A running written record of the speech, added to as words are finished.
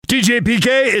DJ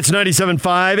PK, it's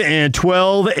 97.5 and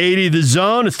 1280 The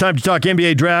Zone. It's time to talk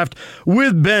NBA draft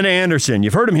with Ben Anderson.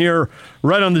 You've heard him here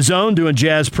right on The Zone doing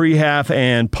Jazz pre-half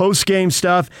and post-game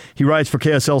stuff. He writes for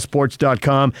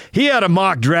KSLSports.com. He had a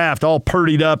mock draft all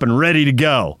purdied up and ready to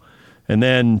go. And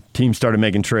then teams started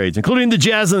making trades, including the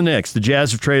Jazz and the Knicks. The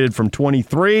Jazz have traded from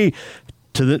 23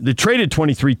 they traded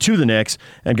 23 to the Knicks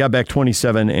and got back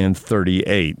 27 and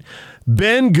 38.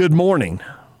 Ben, good morning.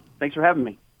 Thanks for having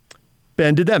me.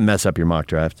 Ben, did that mess up your mock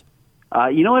draft?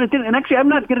 You know what? It didn't. And actually, I'm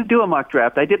not going to do a mock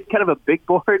draft. I did kind of a big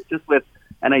board just with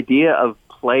an idea of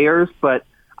players, but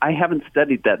I haven't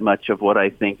studied that much of what I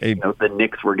think the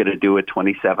Knicks were going to do at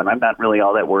 27. I'm not really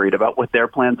all that worried about what their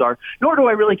plans are, nor do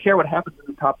I really care what happens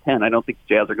in the top 10. I don't think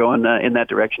the Jazz are going in that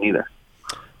direction either.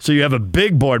 So you have a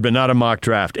big board, but not a mock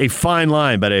draft. A fine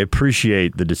line, but I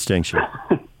appreciate the distinction.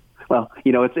 Well,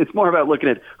 it's more about looking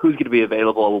at who's going to be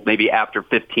available maybe after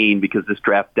 15 because this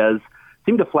draft does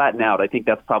seem to flatten out. I think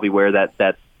that's probably where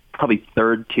that probably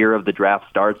third tier of the draft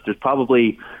starts. There's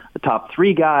probably the top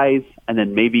 3 guys and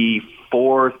then maybe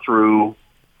 4 through,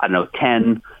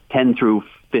 10 through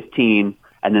 15,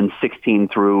 and then 16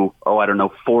 through,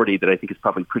 40 that I think is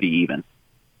probably pretty even.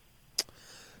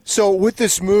 So with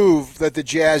this move that the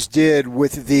Jazz did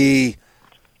with the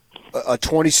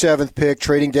 27th pick,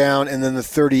 trading down, and then the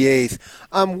 38th,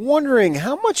 I'm wondering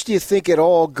how much do you think it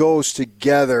all goes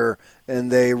together and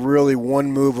they really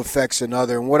one move affects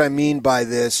another? And what I mean by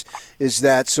this is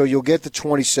that so you'll get the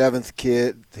 27th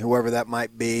kid, whoever that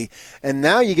might be, and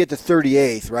now you get the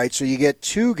 38th, right? So you get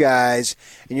 2 guys,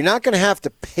 and you're not going to have to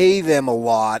pay them a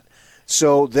lot.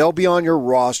 So they'll be on your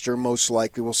roster, most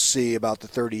likely. We'll see about the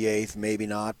 38th, maybe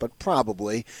not, but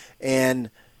probably. And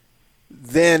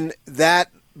then that,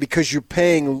 because you're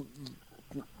paying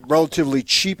relatively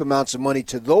cheap amounts of money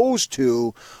to those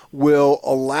 2, will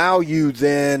allow you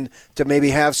then to maybe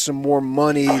have some more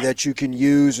money that you can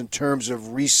use in terms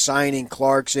of re-signing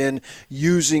Clarkson,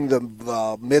 using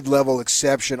the mid-level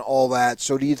exception, all that.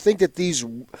 So do you think that these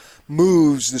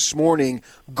moves this morning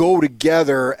go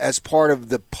together as part of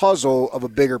the puzzle of a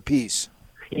bigger piece?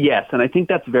 Yes, and I think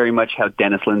that's very much how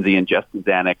Dennis Lindsey and Justin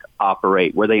Zanuck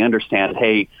operate, where they understand,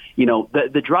 hey,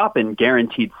 the drop in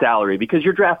guaranteed salary, because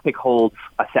your draft pick holds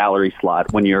a salary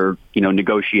slot when you're,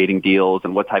 negotiating deals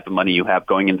and what type of money you have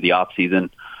going into the offseason.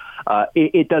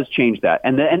 It does change that.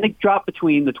 And the drop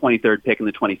between the 23rd pick and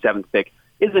the 27th pick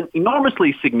isn't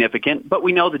enormously significant, but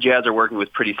we know the Jazz are working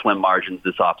with pretty slim margins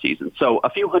this offseason. So a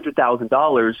few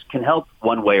 $100,000 can help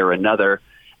one way or another.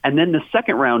 And then the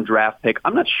second-round draft pick,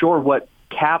 I'm not sure what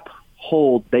cap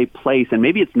hold they place, and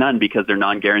maybe it's none because they're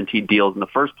non-guaranteed deals in the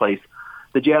first place.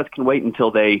 The Jazz can wait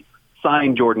until they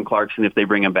sign Jordan Clarkson if they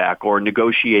bring him back, or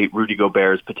negotiate Rudy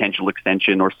Gobert's potential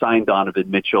extension, or sign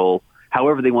Donovan Mitchell,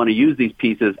 however they want to use these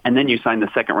pieces, and then you sign the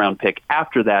second-round pick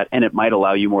after that, and it might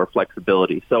allow you more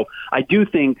flexibility. So I do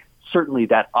think certainly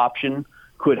that option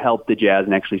could help the Jazz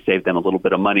and actually save them a little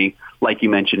bit of money, like you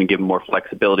mentioned, and give them more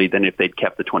flexibility than if they'd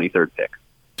kept the 23rd pick.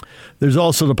 There's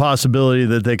also the possibility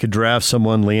that they could draft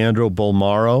someone, Leandro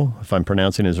Bolmaro, if I'm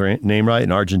pronouncing his name right, an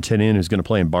Argentinian who's going to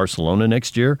play in Barcelona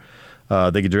next year.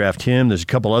 They could draft him. There's a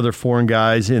couple other foreign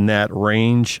guys in that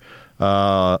range.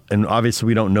 And obviously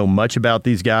we don't know much about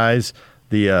these guys.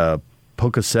 The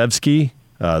Pokusevski,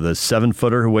 the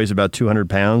 7-footer who weighs about 200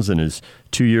 pounds and is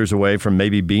 2 years away from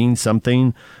maybe being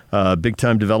something,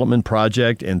 big-time development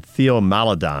project, and Theo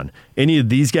Maledon. Any of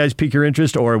these guys pique your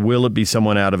interest, or will it be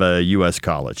someone out of a U.S.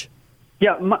 college?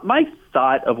 Yeah, my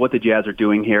thought of what the Jazz are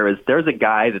doing here is there's a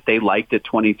guy that they liked at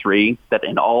 23 that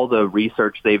in all the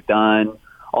research they've done,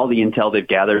 all the intel they've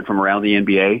gathered from around the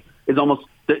NBA, is almost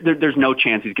there's no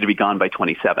chance he's going to be gone by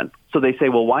 27. So they say,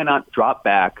 well, why not drop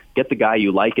back, get the guy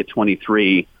you like at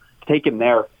 23, take him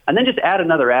there, and then just add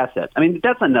another asset. I mean,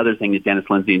 that's another thing that Dennis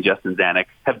Lindsey and Justin Zanuck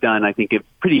have done, I think, in a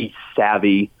pretty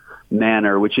savvy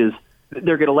manner, which is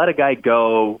they're going to let a guy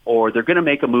go, or they're going to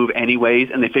make a move anyways,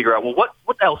 and they figure out, well, what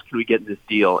else can we get in this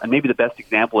deal? And maybe the best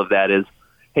example of that is,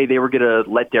 hey, they were going to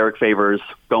let Derek Favors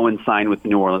go and sign with the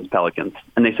New Orleans Pelicans.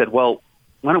 And they said, well,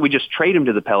 why don't we just trade him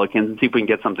to the Pelicans and see if we can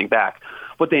get something back?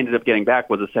 What they ended up getting back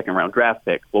was a second-round draft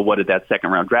pick. Well, what did that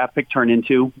second-round draft pick turn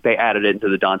into? They added it into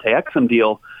the Dante Exum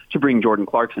deal to bring Jordan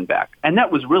Clarkson back. And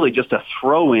that was really just a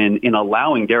throw-in in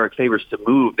allowing Derek Favors to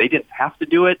move. They didn't have to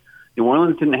do it. New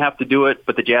Orleans didn't have to do it,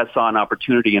 but the Jazz saw an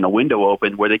opportunity and a window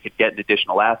open where they could get an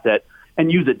additional asset and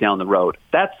use it down the road.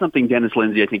 That's something Dennis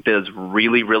Lindsey, I think, does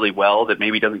really, really well that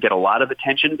maybe doesn't get a lot of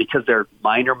attention because they're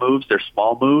minor moves, they're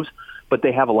small moves, but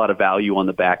they have a lot of value on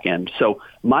the back end. So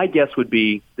my guess would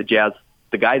be the Jazz,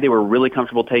 the guy they were really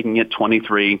comfortable taking at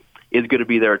 23 is going to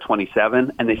be there at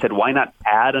 27, and they said, why not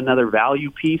add another value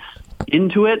piece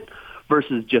into it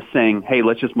versus just saying, hey,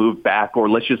 let's just move back or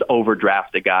let's just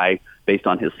overdraft a guy based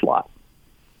on his slot.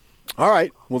 All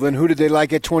right. Well, then who did they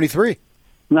like at 23?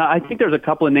 No, I think there's a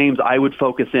couple of names I would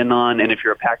focus in on, and if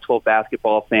you're a Pac-12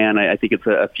 basketball fan, I think it's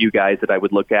a few guys that I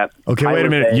would look at. Okay, wait a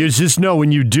minute. You just know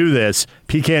when you do this,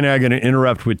 PK and I are going to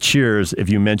interrupt with cheers if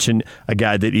you mention a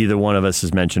guy that either one of us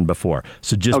has mentioned before.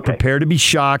 So just prepare to be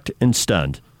shocked and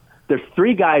stunned. There's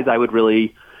three guys I would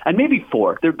really, and maybe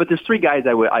four, but there's three guys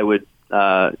I would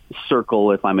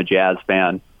circle if I'm a Jazz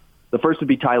fan. The first would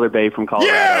be Tyler Bay from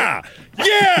Colorado.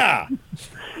 Yeah!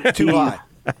 Too high.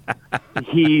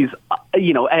 He's,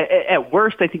 at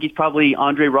worst, I think he's probably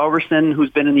Andre Roberson, who's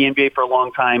been in the NBA for a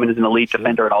long time and is an elite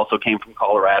defender and also came from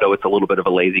Colorado. It's a little bit of a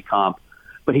lazy comp.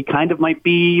 But he kind of might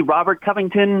be Robert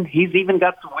Covington. He's even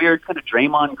got some weird kind of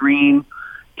Draymond Green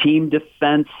team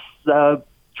defense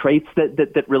traits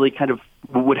that really kind of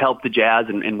would help the Jazz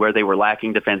and where they were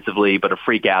lacking defensively, but a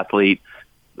freak athlete.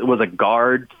 Was a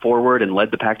guard forward and led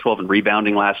the Pac-12 in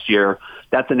rebounding last year.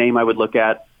 That's a name I would look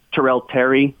at. Terrell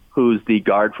Terry, who's the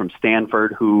guard from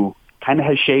Stanford, who kind of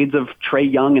has shades of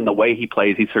Trae Young in the way he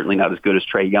plays. He's certainly not as good as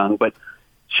Trae Young, but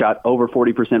shot over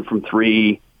 40% from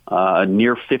three,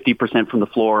 near 50% from the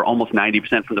floor, almost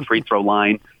 90% from the free throw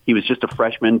line. He was just a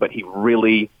freshman, but he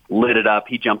really lit it up.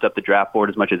 He jumped up the draft board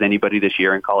as much as anybody this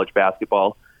year in college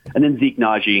basketball. And then Zeke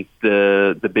Naji,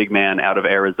 the big man out of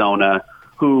Arizona,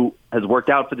 who has worked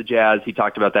out for the Jazz. He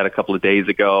talked about that a couple of days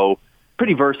ago.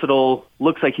 Pretty versatile.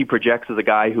 Looks like he projects as a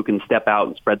guy who can step out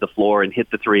and spread the floor and hit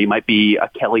the three. Might be a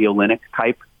Kelly Olynyk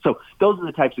type. So those are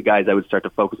the types of guys I would start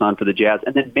to focus on for the Jazz.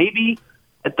 And then maybe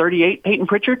at 38, Peyton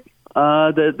Pritchard,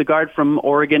 the guard from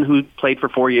Oregon who played for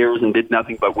 4 years and did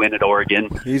nothing but win at Oregon.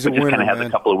 He's a winner, just kind of has a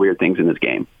couple of weird things in his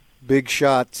game. Big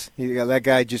shots. That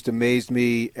guy just amazed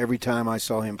me every time I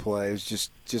saw him play. It was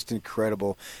just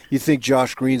incredible. You think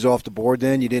Josh Green's off the board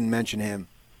then? You didn't mention him.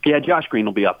 Yeah, Josh Green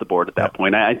will be off the board at that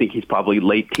point. I think he's probably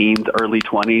late teens, early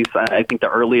 20s. I think the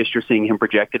earliest you're seeing him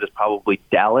projected is probably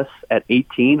Dallas at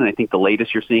 18, and I think the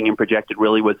latest you're seeing him projected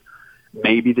really was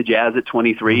maybe the Jazz at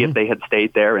 23 if they had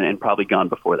stayed there and probably gone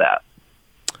before that.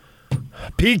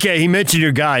 PK, he mentioned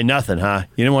your guy. Nothing, huh?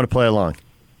 You didn't want to play along.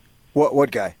 What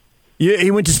guy?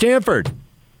 He went to Stanford.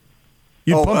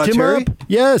 You pumped him Terry? up?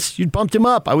 Yes, you pumped him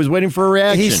up. I was waiting for a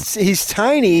reaction. He's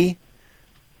tiny,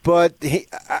 but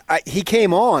he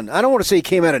came on. I don't want to say he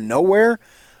came out of nowhere,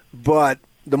 but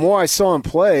the more I saw him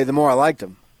play, the more I liked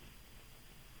him.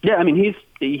 Yeah, I mean,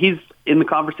 he's in the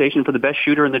conversation for the best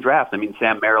shooter in the draft. I mean,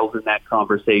 Sam Merrill's in that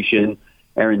conversation.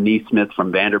 Aaron Nesmith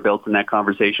from Vanderbilt's in that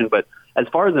conversation. But as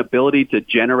far as ability to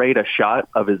generate a shot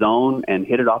of his own and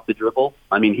hit it off the dribble,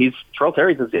 I mean, Terrell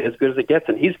Terry's as good as it gets,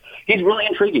 and he's really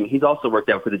intriguing. He's also worked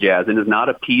out for the Jazz and is not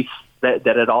a piece that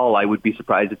at all I would be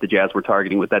surprised if the Jazz were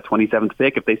targeting with that 27th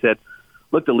pick. If they said,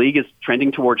 look, the league is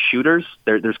trending towards shooters,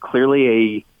 there's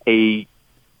clearly a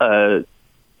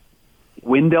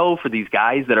window for these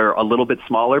guys that are a little bit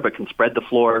smaller but can spread the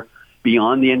floor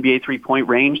beyond the NBA three-point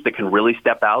range, that can really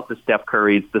step out, the Steph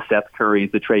Currys, the Seth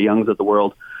Currys, the Trae Youngs of the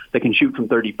world, that can shoot from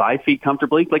 35 feet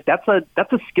comfortably. Like that's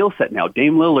a skill set now.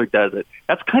 Dame Lillard does it.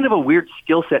 That's kind of a weird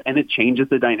skill set, and it changes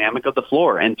the dynamic of the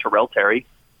floor. And Terrell Terry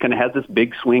kind of has this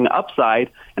big swing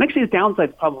upside, and actually his downside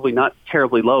is probably not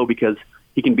terribly low because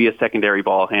he can be a secondary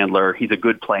ball handler. He's a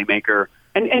good playmaker,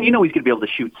 and he's going to be able to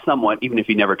shoot somewhat, even if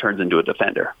he never turns into a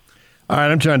defender. All right,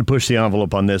 I'm trying to push the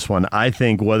envelope on this one. I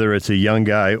think whether it's a young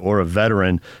guy or a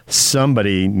veteran,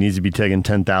 somebody needs to be taking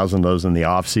 10,000 of those in the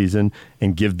offseason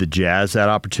and give the Jazz that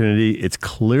opportunity. It's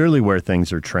clearly where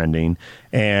things are trending.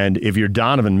 And if you're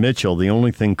Donovan Mitchell, the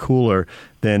only thing cooler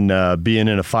than being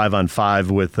in a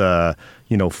 5-on-5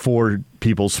 with, 4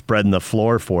 people spreading the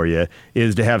floor for you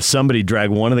is to have somebody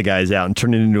drag one of the guys out and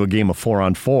turn it into a game of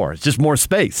 4-on-4. It's just more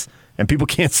space. And people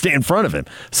can't stay in front of him.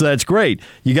 So that's great.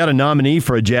 You got a nominee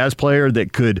for a Jazz player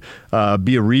that could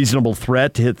be a reasonable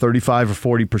threat to hit 35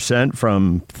 or 40%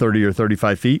 from 30 or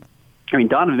 35 feet? I mean,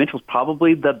 Donovan Mitchell's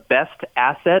probably the best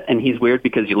asset, and he's weird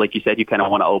because, like you said, you kind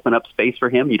of want to open up space for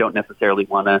him. You don't necessarily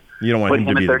want to put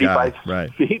him at 35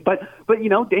 feet. But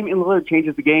Damian Lillard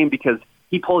changes the game because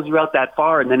he pulls you out that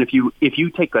far, and then if you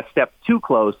take a step too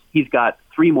close, he's got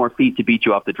 3 more feet to beat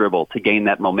you off the dribble to gain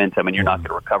that momentum, and you're not going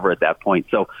to recover at that point.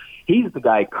 So he's the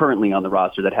guy currently on the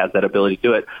roster that has that ability to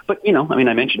do it. But,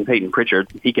 I mentioned Peyton Pritchard.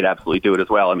 He could absolutely do it as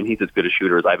well. I mean, he's as good a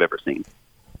shooter as I've ever seen.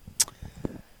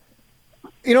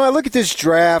 I look at this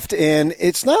draft, and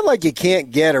it's not like you can't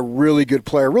get a really good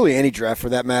player, really any draft for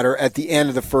that matter, at the end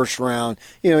of the first round.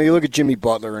 You look at Jimmy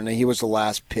Butler, and he was the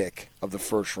last pick of the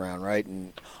first round, right?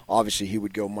 And obviously he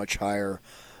would go much higher.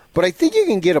 But I think you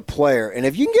can get a player, and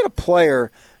if you can get a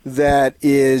player that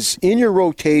is in your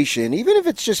rotation, even if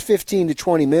it's just 15 to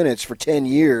 20 minutes for 10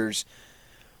 years,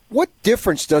 what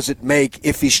difference does it make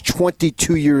if he's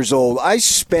 22 years old? I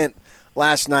spent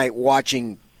last night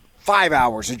watching 5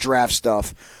 hours of draft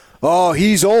stuff. Oh,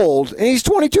 he's old, and he's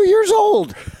 22 years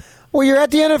old. Well, you're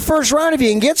at the end of the first round. If you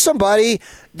can get somebody,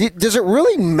 does it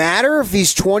really matter if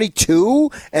he's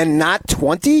 22 and not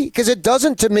 20? Because it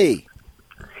doesn't to me.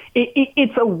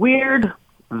 It's a weird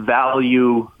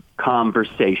value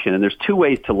conversation, and there's two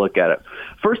ways to look at it.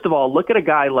 First of all, look at a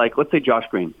guy like, let's say, Josh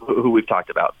Green, who we've talked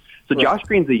about. So right. Josh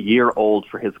Green's a year old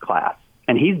for his class,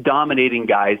 and he's dominating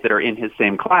guys that are in his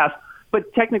same class,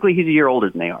 but technically he's a year older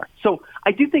than they are. So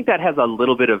I do think that has a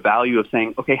little bit of value of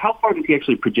saying, okay, how far does he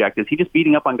actually project? Is he just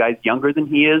beating up on guys younger than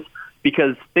he is?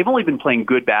 Because they've only been playing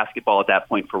good basketball at that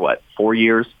point for, 4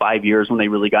 years, 5 years when they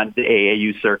really got into the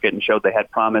AAU circuit and showed they had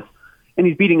promise. And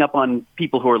he's beating up on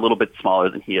people who are a little bit smaller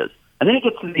than he is. And then he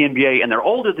gets to the NBA, and they're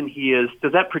older than he is.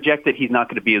 Does that project that he's not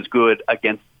going to be as good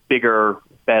against bigger,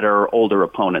 better, older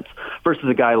opponents versus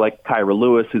a guy like Kyra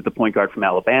Lewis, who's the point guard from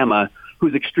Alabama,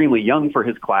 who's extremely young for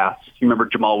his class? You remember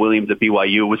Jamal Williams at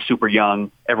BYU was super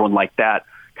young. Everyone liked that.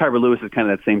 Kyra Lewis is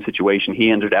kind of that same situation. He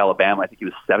entered Alabama. I think he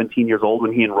was 17 years old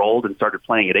when he enrolled and started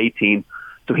playing at 18.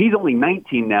 So he's only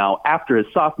 19 now after his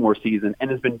sophomore season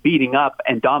and has been beating up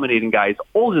and dominating guys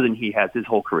older than he has his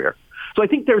whole career. So I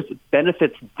think there's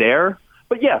benefits there.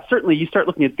 But, yeah, certainly you start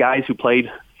looking at guys who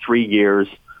played 3 years,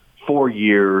 4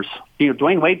 years.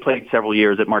 Dwayne Wade played several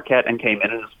years at Marquette and came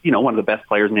in as, one of the best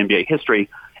players in NBA history.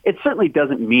 It certainly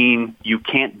doesn't mean you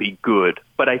can't be good,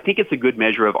 but I think it's a good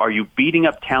measure of, are you beating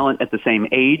up talent at the same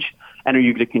age, and are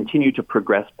you going to continue to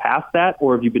progress past that,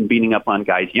 or have you been beating up on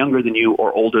guys younger than you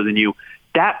or older than you?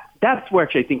 That's where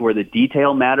actually I think where the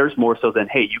detail matters more so than,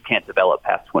 hey, you can't develop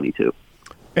past 22.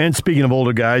 And speaking of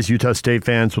older guys, Utah State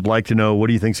fans would like to know, what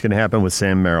do you think is going to happen with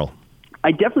Sam Merrill?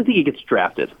 I definitely think he gets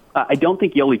drafted. I don't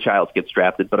think Yoli Childs gets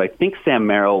drafted, but I think Sam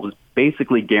Merrill is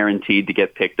basically guaranteed to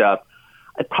get picked up.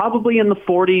 Probably in the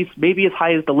 40s, maybe as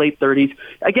high as the late 30s.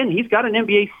 Again, he's got an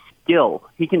NBA skill.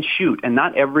 He can shoot, and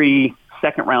not every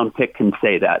second-round pick can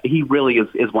say that. He really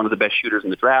is one of the best shooters in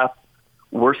the draft.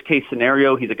 Worst-case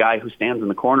scenario, he's a guy who stands in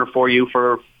the corner for you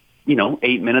for,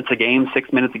 8 minutes a game,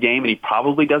 6 minutes a game, and he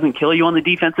probably doesn't kill you on the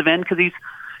defensive end because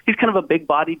he's kind of a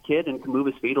big-bodied kid and can move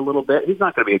his feet a little bit. He's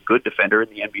not going to be a good defender in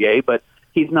the NBA, but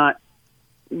he's not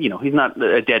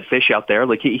a dead fish out there.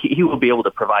 Like he will be able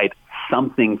to provide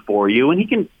something for you, and he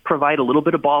can provide a little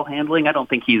bit of ball handling. I don't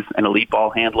think he's an elite ball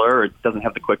handler or doesn't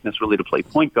have the quickness really to play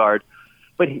point guard,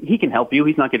 but he can help you.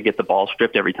 He's not going to get the ball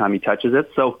stripped every time he touches it.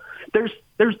 So there's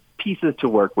pieces to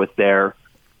work with there.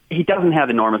 He doesn't have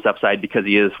enormous upside because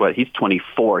he's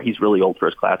 24. He's really old for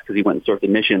his class because he went and served a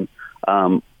mission.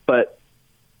 But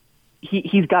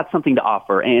he's got something to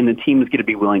offer, and the team is going to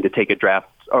be willing to take a draft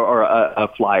or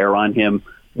a flyer on him,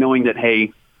 knowing that,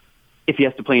 hey, if he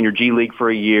has to play in your G League for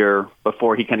a year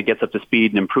before he kind of gets up to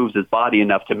speed and improves his body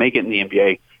enough to make it in the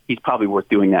NBA, he's probably worth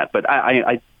doing that. But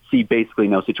I see basically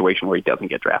no situation where he doesn't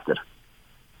get drafted.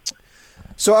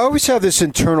 So I always have this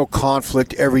internal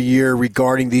conflict every year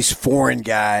regarding these foreign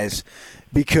guys,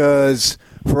 because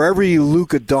for every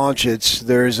Luka Doncic,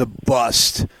 there's a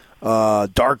bust.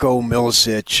 Darko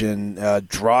Milicic and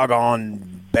Dragan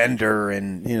Bender,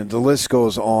 and the list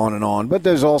goes on and on. But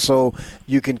there's also,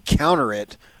 you can counter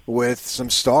it with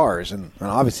some stars, and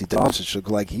obviously Doncic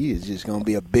looks like he is just going to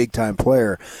be a big-time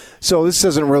player. So this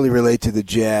doesn't really relate to the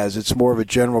Jazz. It's more of a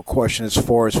general question as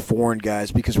far as foreign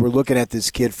guys, because we're looking at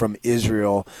this kid from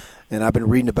Israel, and I've been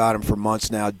reading about him for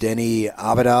months now, Deni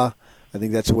Avdija. I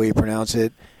think that's the way you pronounce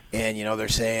it. And, they're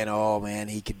saying, oh, man,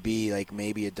 he could be like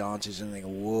maybe a Doncic. And they go,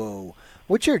 whoa.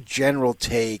 What's your general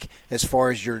take as far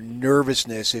as your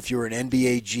nervousness if you're an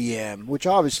NBA GM, which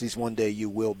obviously is one day you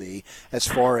will be, as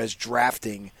far as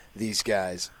drafting these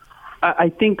guys? I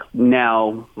think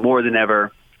now, more than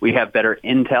ever, we have better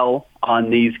intel on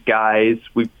these guys.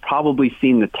 We've probably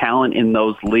seen the talent in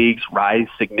those leagues rise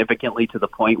significantly to the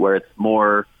point where it's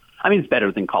more – it's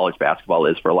better than college basketball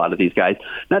is for a lot of these guys.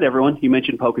 Not everyone. You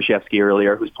mentioned Pokusevski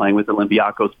earlier, who's playing with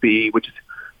Olympiacos B, which is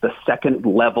the second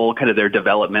level, kind of their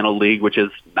developmental league, which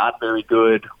is not very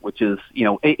good, which is,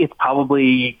 it's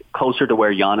probably closer to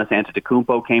where Giannis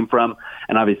Antetokounmpo came from,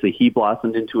 and obviously he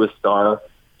blossomed into a star.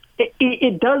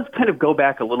 It does kind of go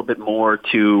back a little bit more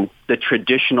to the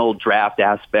traditional draft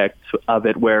aspect of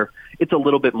it, where it's a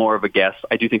little bit more of a guess.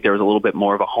 I do think there was a little bit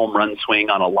more of a home run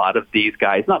swing on a lot of these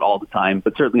guys, not all the time,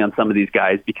 but certainly on some of these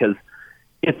guys, because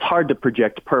it's hard to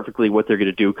project perfectly what they're going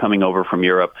to do coming over from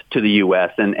Europe to the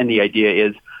U.S. And the idea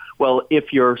is, well,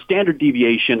 if your standard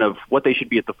deviation of what they should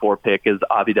be at the 4 pick is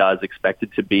Avdija is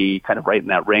expected to be kind of right in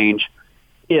that range,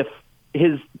 if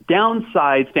his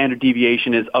downside standard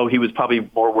deviation is, he was probably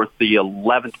more worth the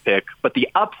 11th pick. But the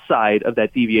upside of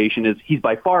that deviation is he's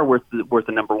by far worth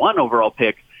the number 1 overall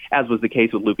pick, as was the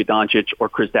case with Luka Doncic or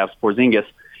Kristaps Porzingis.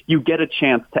 You get a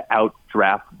chance to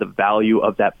outdraft the value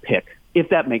of that pick, if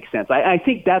that makes sense. I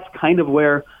think that's kind of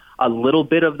where a little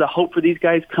bit of the hope for these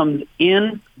guys comes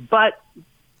in. But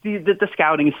the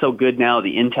scouting is so good now.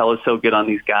 The intel is so good on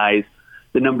these guys.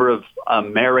 The number of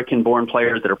American-born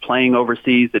players that are playing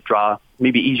overseas that draw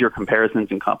maybe easier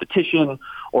comparisons in competition,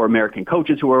 or American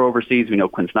coaches who are overseas. We know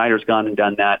Quinn Snyder's gone and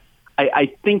done that.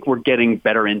 I think we're getting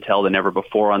better intel than ever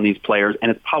before on these players, and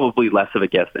it's probably less of a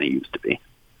guess than it used to be.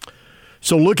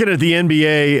 So looking at the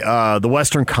NBA, the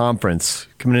Western Conference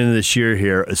coming into this year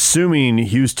here, assuming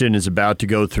Houston is about to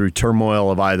go through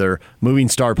turmoil of either moving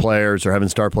star players or having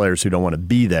star players who don't want to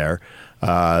be there,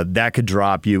 that could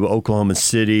drop you. Oklahoma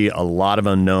City, a lot of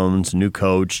unknowns, new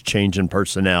coach, change in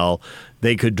personnel,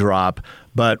 they could drop.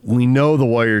 But we know the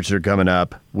Warriors are coming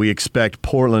up. We expect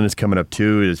Portland is coming up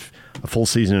too. A full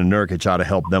season of Nurkic ought to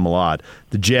help them a lot.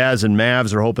 The Jazz and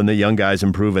Mavs are hoping that young guys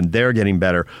improve, and they're getting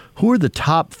better. Who are the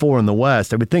top 4 in the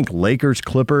West? I would think Lakers,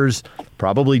 Clippers,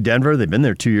 probably Denver. They've been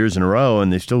there 2 years in a row,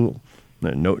 and they still,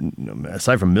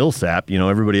 aside from Millsap,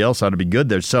 everybody else ought to be good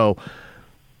there. So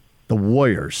the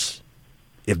Warriors,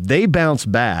 if they bounce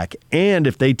back and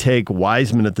if they take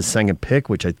Wiseman at the 2nd pick,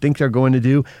 which I think they're going to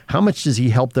do, how much does he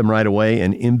help them right away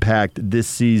and impact this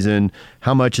season?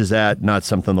 How much is that not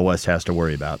something the West has to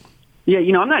worry about? Yeah,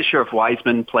 I'm not sure if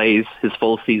Wiseman plays his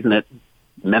full season at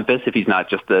Memphis if he's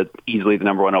not just easily the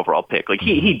number 1 overall pick. Like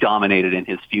he dominated in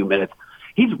his few minutes.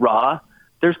 He's raw.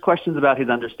 There's questions about his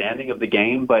understanding of the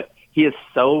game, but he is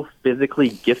so physically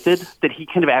gifted that he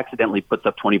kind of accidentally puts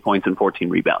up 20 points and 14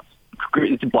 rebounds.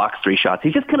 Blocks 3 shots.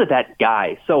 He's just kind of that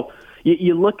guy. So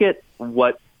you look at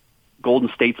what Golden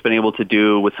State's been able to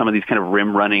do with some of these kind of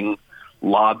rim-running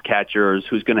lob catchers,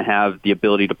 who's going to have the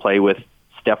ability to play with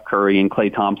Steph Curry and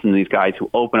Klay Thompson, these guys who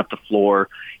open up the floor.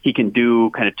 He can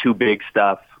do kind of 2 big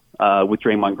stuff with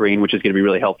Draymond Green, which is going to be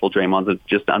really helpful. Draymond's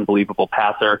just an unbelievable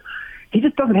passer. He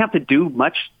just doesn't have to do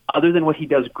much other than what he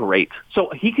does great.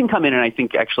 So he can come in and I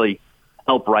think actually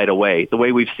help right away, the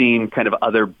way we've seen kind of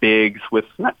other bigs with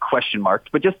not question marks,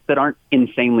 but just that aren't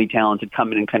insanely talented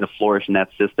come in and kind of flourish in that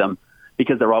system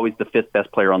because they're always the 5th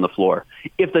best player on the floor.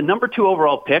 If the number 2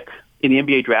 overall pick in the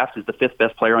NBA draft is the 5th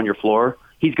best player on your floor,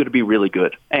 he's going to be really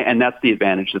good. And that's the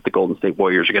advantage that the Golden State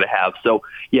Warriors are going to have. So,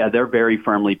 yeah, they're very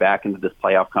firmly back into this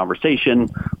playoff conversation.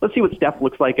 Let's see what Steph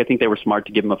looks like. I think they were smart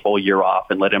to give him a full year off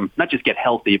and let him not just get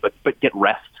healthy, but get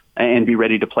rest and be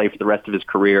ready to play for the rest of his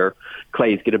career.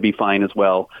 Clay's going to be fine as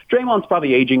well. Draymond's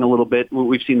probably aging a little bit.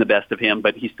 We've seen the best of him,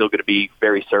 but he's still going to be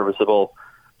very serviceable.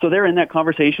 So they're in that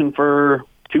conversation for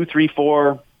 2, 3,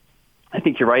 4. I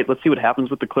think you're right. Let's see what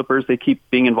happens with the Clippers. They keep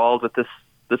being involved with this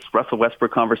Russell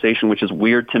Westbrook conversation, which is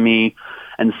weird to me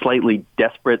and slightly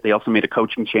desperate. They also made a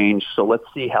coaching change, so let's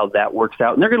see how that works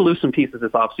out. And they're going to lose some pieces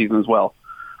this offseason as well.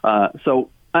 So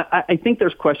I think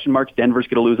there's question marks. Denver's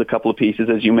going to lose a couple of pieces,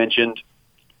 as you mentioned,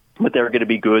 but they're going to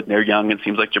be good. They're young. It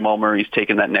seems like Jamal Murray's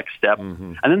taken that next step.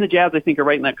 Mm-hmm. And then the Jazz, I think, are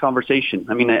right in that conversation.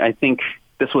 I mean, I think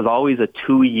this was always a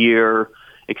 2-year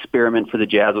experiment for the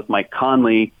Jazz with Mike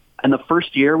Conley. And the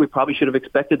first year, we probably should have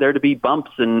expected there to be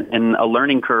bumps and a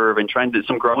learning curve and trying to do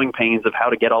some growing pains of how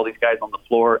to get all these guys on the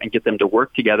floor and get them to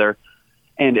work together.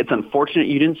 And it's unfortunate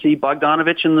you didn't see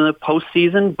Bogdanovich in the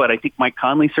postseason, but I think Mike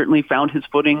Conley certainly found his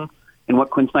footing in what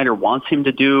Quinn Snyder wants him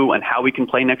to do and how he can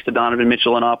play next to Donovan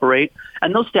Mitchell and operate.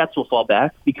 And those stats will fall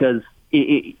back because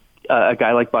a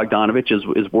guy like Bogdanovich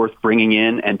is worth bringing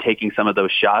in and taking some of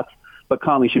those shots. But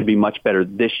Conley should be much better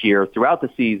this year throughout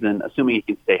the season, assuming he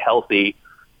can stay healthy,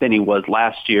 than he was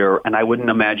last year, and I wouldn't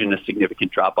imagine a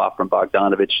significant drop-off from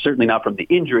Bogdanovich, certainly not from the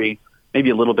injury, maybe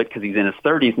a little bit because he's in his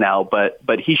 30s now,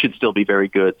 but he should still be very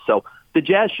good. So the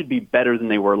Jazz should be better than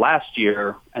they were last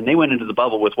year, and they went into the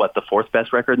bubble with, the 4th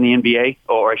best record in the NBA,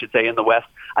 or I should say in the West.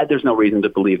 There's no reason to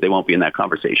believe they won't be in that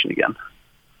conversation again.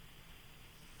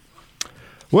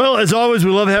 Well, as always, we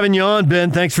love having you on,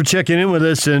 Ben. Thanks for checking in with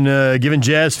us and giving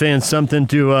Jazz fans something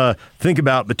to think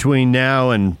about between now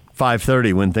and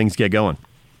 5:30 when things get going.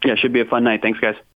 Yeah, should be a fun night. Thanks, guys.